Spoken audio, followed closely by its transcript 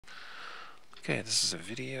Okay, this is a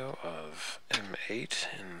video of M8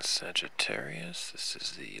 in Sagittarius. This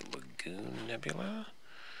is the Lagoon Nebula.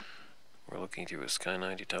 We're looking through a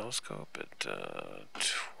Sky90 telescope at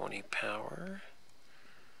 20 power.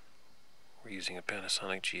 We're using a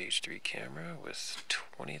Panasonic GH3 camera with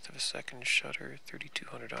 20th of a second shutter,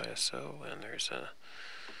 3200 ISO, and there's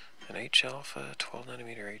an H-alpha, 12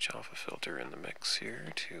 nanometer H-alpha filter in the mix here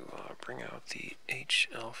to bring out the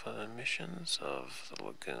H-alpha emissions of the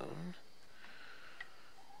lagoon.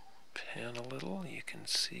 Pan a little, you can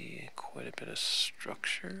see quite a bit of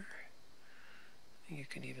structure. You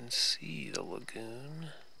can even see the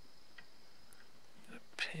lagoon.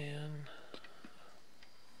 Pan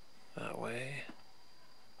that way.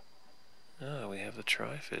 We have the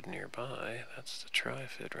Trifid nearby. That's the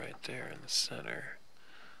Trifid right there in the center,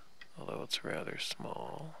 although it's rather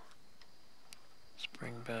small. Let's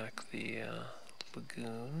bring back the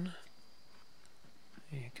lagoon.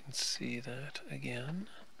 You can see that again.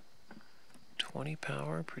 20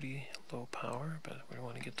 power, pretty low power, but we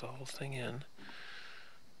want to get the whole thing in.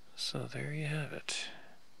 So there you have it.